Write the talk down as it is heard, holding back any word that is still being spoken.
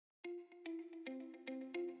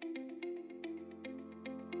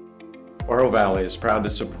Oro Valley is proud to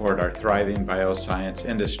support our thriving bioscience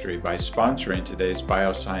industry by sponsoring today's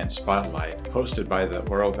Bioscience Spotlight, hosted by the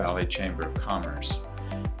Oro Valley Chamber of Commerce.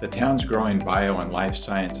 The town's growing bio and life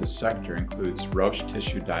sciences sector includes Roche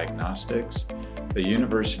Tissue Diagnostics, the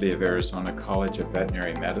University of Arizona College of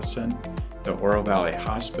Veterinary Medicine, the Oro Valley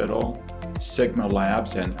Hospital,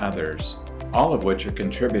 Sigmalabs, and others, all of which are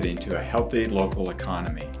contributing to a healthy local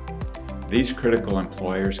economy. These critical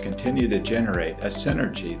employers continue to generate a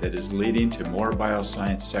synergy that is leading to more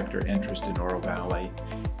bioscience sector interest in Oro Valley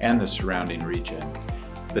and the surrounding region.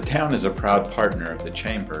 The town is a proud partner of the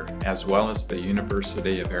Chamber, as well as the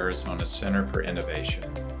University of Arizona Center for Innovation.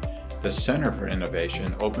 The Center for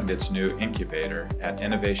Innovation opened its new incubator at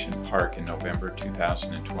Innovation Park in November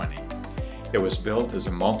 2020. It was built as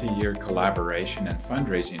a multi-year collaboration and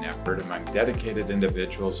fundraising effort among dedicated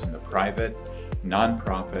individuals in the private,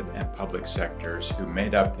 nonprofit, and public sectors who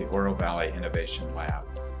made up the Oro Valley Innovation Lab.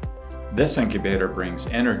 This incubator brings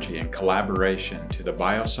energy and collaboration to the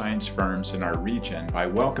bioscience firms in our region by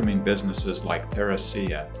welcoming businesses like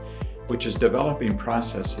Theracia, which is developing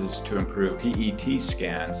processes to improve PET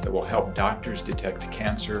scans that will help doctors detect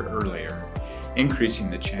cancer earlier, increasing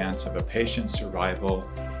the chance of a patient's survival,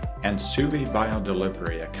 and Suvi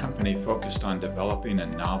Biodelivery, a company focused on developing a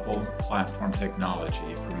novel platform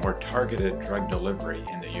technology for more targeted drug delivery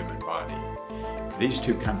in the human body. These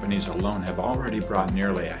two companies alone have already brought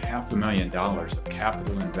nearly $500,000 of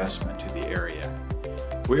capital investment to the area.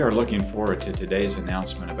 We are looking forward to today's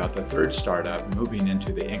announcement about the third startup moving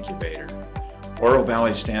into the incubator. Oro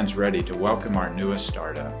Valley stands ready to welcome our newest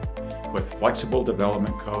startup. With flexible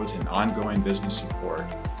development codes and ongoing business support,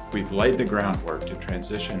 we've laid the groundwork to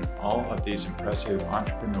transition all of these impressive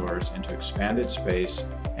entrepreneurs into expanded space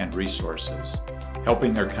and resources,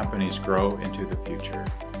 helping their companies grow into the future.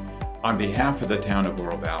 On behalf of the town of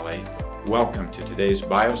Oro Valley, welcome to today's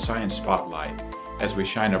Bioscience Spotlight, as we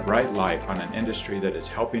shine a bright light on an industry that is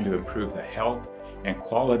helping to improve the health and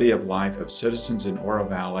quality of life of citizens in Oro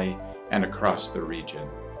Valley and across the region.